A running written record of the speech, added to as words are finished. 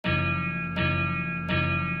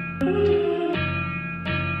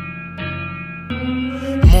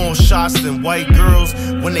More shots than white girls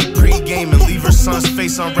when they pre-game and leave her son's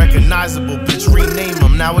face unrecognizable. Bitch, rename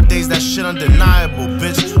him. Nowadays that shit undeniable.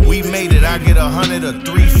 Bitch, we made it. I get 100 or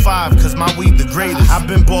 3-5 cause my weed the greatest. I've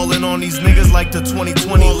been balling on these niggas like the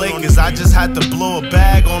 2020 Lakers. I just had to blow a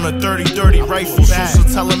bag on a 30-30 rifle. Susa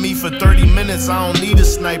telling me for 30 minutes I don't need a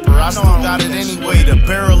sniper. I still got it anyway. The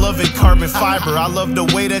barrel of it carbon fiber. I love the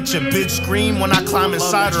way that your bitch scream when I climb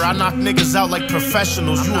inside her. I knock niggas out like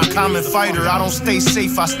professionals. You a common fighter. I don't stay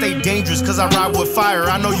safe, I stay dangerous cause I ride with fire.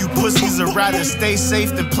 I know you pussies would rather stay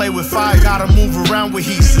safe than play with fire. Gotta move around with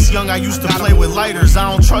heat. Since young I used to play with lighters.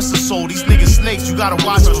 I don't trust a soul. These niggas snakes, you gotta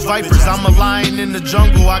watch for vipers. I'm a lion in the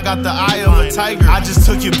jungle, I got the eye of a tiger. I just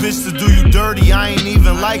took your bitch to do you dirty, I ain't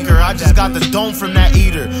even like her. I just got the dome from that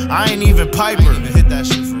eater, I ain't even Piper. I ain't even hit that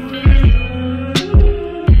shit for real.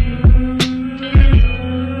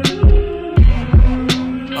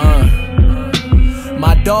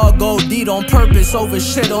 My dog OD'd on purpose over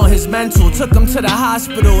shit on his mental. Took him to the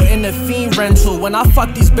hospital in the fiend rental. When I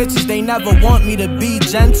fuck these bitches, they never want me to be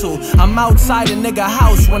gentle. I'm outside a nigga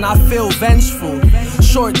house when I feel vengeful.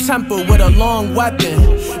 Short temper with a long weapon.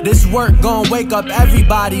 This work gon' wake up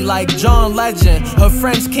everybody like John Legend. Her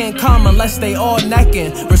friends can't come unless they all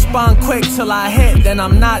necking. Respond quick till I hit, then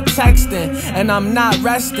I'm not texting. And I'm not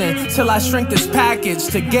resting till I shrink this package.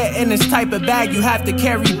 To get in this type of bag, you have to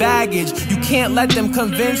carry baggage. You can't let them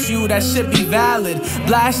convince you that shit be valid.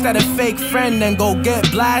 Blast at a fake friend, then go get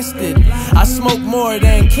blasted. I smoke more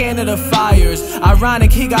than Canada fires.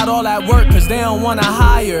 Ironic he got all that work cause they don't wanna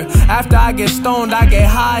hire. After I get stoned, I get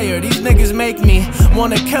higher. These niggas make me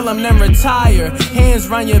wanna kill him then retire. Hands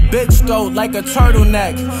round your bitch throat like a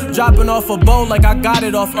turtleneck. Dropping off a bow like I got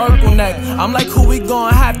it off Urkel neck. I'm like, who we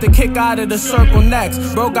gon' have to kick out of the circle next?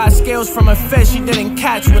 Bro got scales from a fish he didn't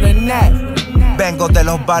catch with a net. Vengo de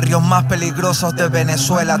los barrios más peligrosos de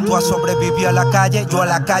Venezuela. Tú has sobrevivido a la calle, yo a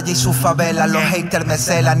la calle y su favela. Los haters me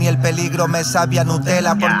celan y el peligro me sabe a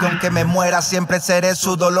Nutella. Porque aunque me muera siempre seré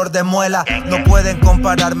su dolor de muela. No pueden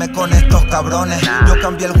compararme con estos cabrones. Yo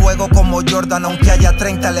cambié el juego como Jordan aunque haya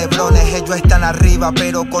 30 lebrones. Ellos están arriba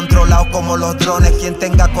pero controlados como los drones. Quien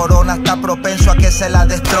tenga corona está propenso a que se la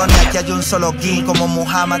destrone. Aquí hay un solo king como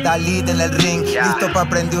Muhammad Ali en el ring. Listo para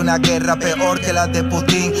prender una guerra peor que la de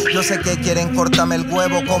Putin. Yo sé que quieren cortarme el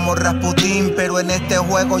huevo como Rasputín, pero en este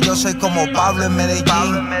juego yo soy como Pablo en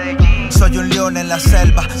Medellín. Soy un león en la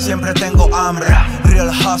selva, siempre tengo hambre. Real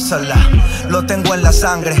hustler, lo tengo en la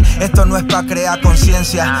sangre. Esto no es pa' crear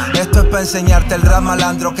conciencia, esto es pa' enseñarte el rap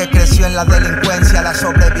malandro que creció en la delincuencia, la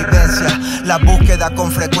sobrevivencia, la búsqueda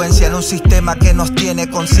con frecuencia en un sistema que nos tiene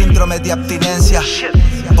con síndrome de abstinencia.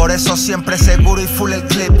 Por eso siempre seguro y full el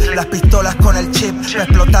clip. Las pistolas con el chip, me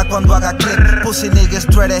explota cuando haga clip. Pussy niggas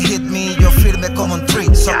try to hit me, yo firme como un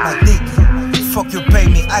trick. Suck my dick, fuck you pay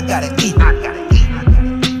me, I gotta eat.